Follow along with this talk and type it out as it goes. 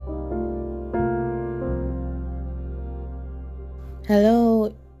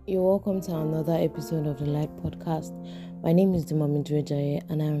Hello, you're welcome to another episode of the Light Podcast. My name is Dumami Dwejaye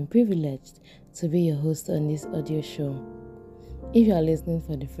and I'm privileged to be your host on this audio show. If you are listening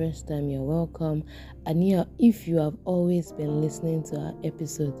for the first time, you're welcome. And if you have always been listening to our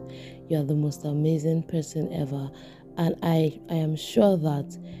episodes, you are the most amazing person ever. And I am sure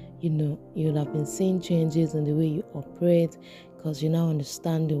that, you'll have been seeing changes in the way you operate because you now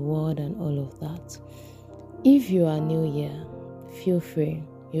understand the word and all of that. If you are new here, feel free.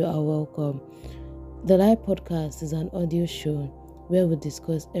 You are welcome. The Light Podcast is an audio show where we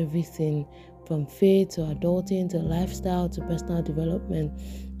discuss everything from faith to adulting to lifestyle to personal development,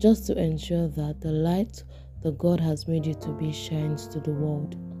 just to ensure that the light that God has made you to be shines to the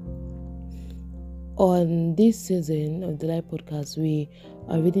world. On this season of the Light Podcast, we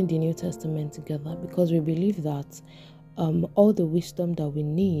are reading the New Testament together because we believe that all the wisdom that we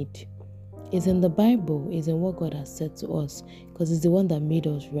need is in the Bible, is in what God has said to us, because it's the one that made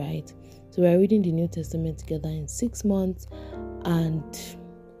us right. So we're reading the New Testament together in 6 months, and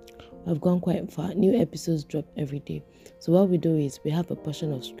I've gone quite far. New episodes drop every day. So what we do is we have a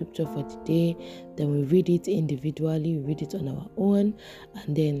portion of scripture for the day, then we read it individually, we read it on our own,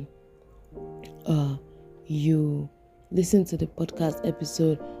 and then you listen to the podcast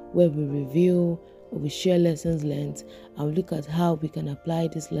episode where we review, we share lessons learned, and we look at how we can apply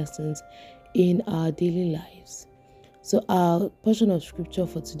these lessons in our daily lives. So our portion of scripture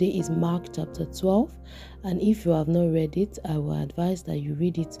for today is Mark chapter 12, and if you have not read it, I will advise that you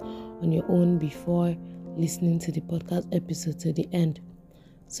read it on your own before listening to the podcast episode to the end.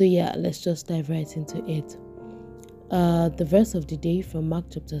 So let's just dive right into it. The verse of the day from Mark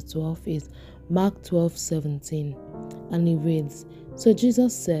chapter 12 is Mark 12:17, and it reads, "So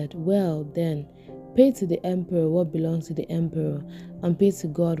Jesus said, 'Well then, pay to the emperor what belongs to the emperor, and pay to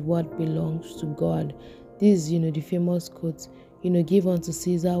God what belongs to God.'" This is, the famous quote, "Give unto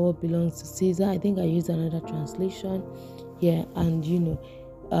Caesar what belongs to Caesar." I think I used another translation. And,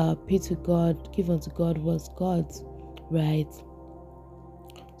 pay to God, give unto God what's God's, right?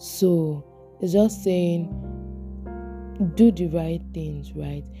 So, it's just saying, do the right things,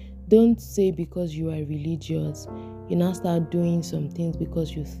 right? Don't say because you are religious, you now start doing some things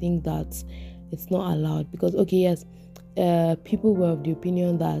because you think that it's not allowed. Because, people were of the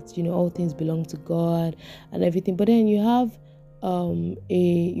opinion that, all things belong to God and everything. But then you have a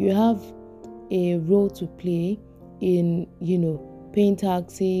role to play in, paying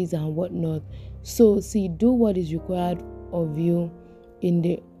taxes and whatnot. So, do what is required of you in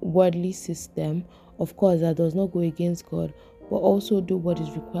the worldly system. Of course, that does not go against God, but also do what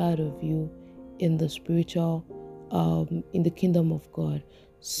is required of you in the spiritual, in the kingdom of God.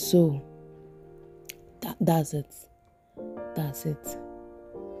 So, that's it.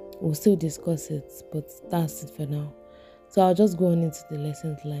 We'll still discuss it, but that's it for now. So I'll just go on into the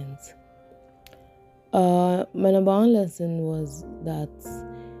lessons learned. My number one lesson was that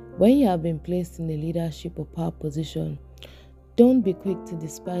when you have been placed in a leadership or power position, don't be quick to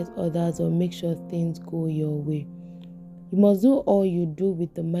despise others or make sure things go your way. You must do all you do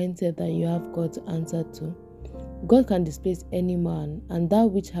with the mindset that you have God to answer to. God can displace any man, and that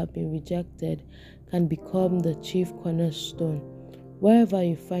which have been rejected can become the chief cornerstone. Wherever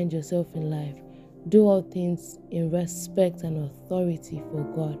you find yourself in life, do all things in respect and authority for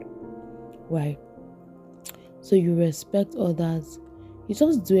God. Right? So you respect others. You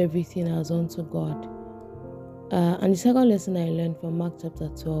just do everything as unto God. And the second lesson I learned from Mark chapter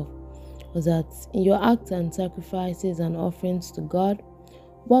 12 was that in your acts and sacrifices and offerings to God,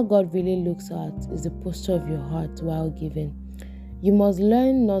 what God really looks at is the posture of your heart while giving. You must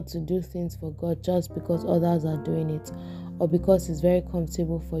learn not to do things for God just because others are doing it or because it's very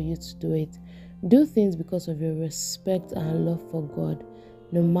comfortable for you to do it. Do things because of your respect and love for God,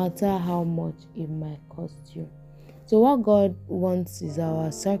 no matter how much it might cost you. So what God wants is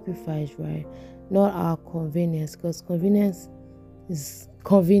our sacrifice, right? Not our convenience, because convenience is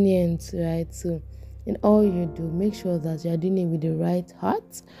convenient, right? So in all you do, make sure that you're doing it with the right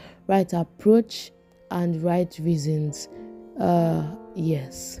heart, right approach, and right reasons.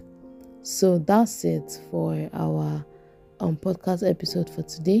 Yes. So that's it for our podcast episode for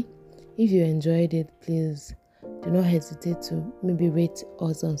today. If you enjoyed it, please do not hesitate to maybe rate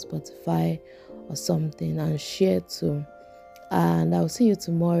us on Spotify or something and share too. And I'll see you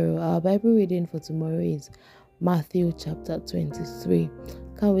tomorrow. Our Bible reading for tomorrow is Matthew chapter 23.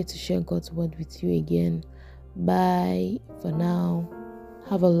 Can't wait to share God's word with you again. Bye for now.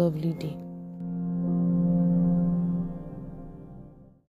 Have a lovely day.